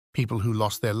people who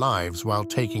lost their lives while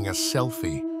taking a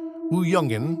selfie. Woo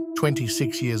Youngin,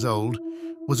 26 years old,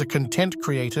 was a content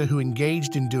creator who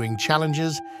engaged in doing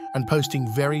challenges and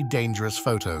posting very dangerous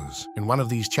photos. In one of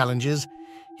these challenges,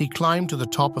 he climbed to the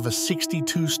top of a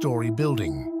 62-story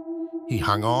building. He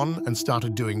hung on and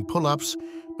started doing pull-ups,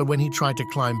 but when he tried to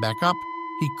climb back up,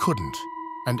 he couldn't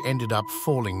and ended up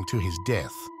falling to his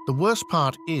death. The worst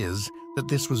part is that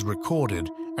this was recorded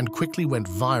and quickly went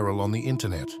viral on the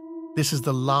internet. This is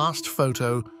the last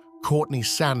photo Courtney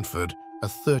Sanford, a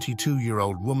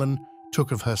 32-year-old woman,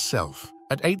 took of herself.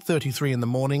 At 8:33 in the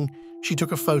morning, she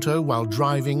took a photo while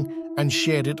driving and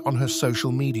shared it on her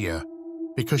social media.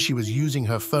 Because she was using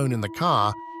her phone in the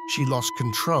car, she lost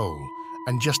control,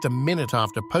 and just a minute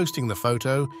after posting the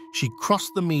photo, she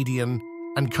crossed the median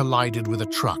and collided with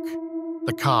a truck.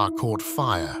 The car caught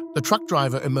fire. The truck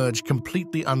driver emerged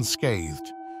completely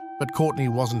unscathed, but Courtney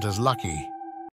wasn't as lucky.